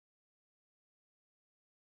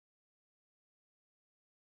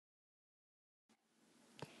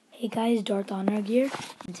Hey guys, Darth Honor here,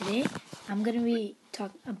 and today I'm gonna be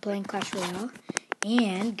playing Clash Royale.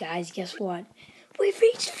 And guys, guess what? We've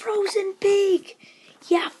reached Frozen Peak.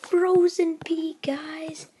 Yeah, Frozen Peak,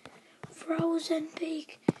 guys. Frozen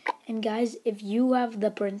Peak. And guys, if you have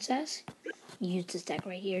the princess, use this deck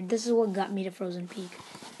right here. This is what got me to Frozen Peak.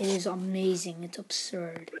 It is amazing. It's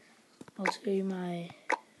absurd. I'll show you my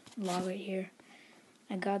log right here.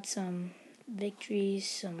 I got some victories,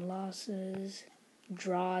 some losses,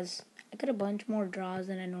 draws. I got a bunch more draws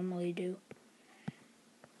than I normally do.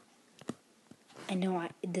 I know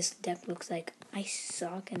this deck looks like I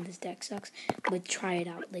suck and this deck sucks, but try it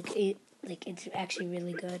out. It's actually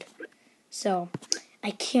really good. So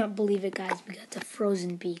I can't believe it, guys. We got to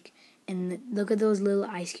Frozen Peak, and look at those little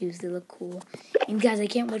ice cubes. They look cool. And guys, I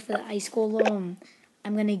can't wait for the ice golem.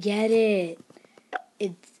 I'm gonna get it.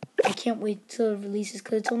 I can't wait till it releases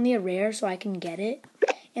because it's only a rare, so I can get it.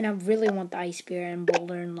 And I really want the Ice Spirit and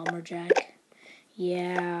Boulder and Lumberjack.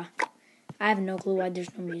 Yeah. I have no clue why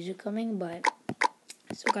there's no music coming, but...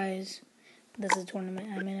 So, guys, this is a tournament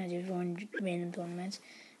I'm in. I just joined random tournaments.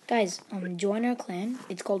 Guys, join our clan.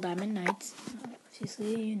 It's called Diamond Knights.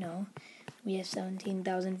 Obviously, you know. We have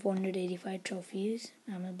 17,485 trophies.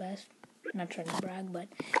 I'm the best. I'm not trying to brag, but...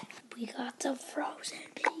 We got the Frozen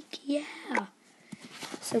Peak. Yeah.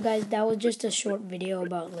 So guys, that was just a short video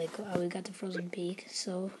about how we got to Frozen Peak.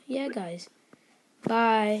 So yeah, guys,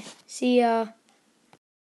 bye, see ya.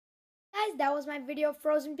 Guys, that was my video of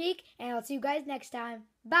Frozen Peak, and I'll see you guys next time.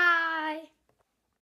 Bye.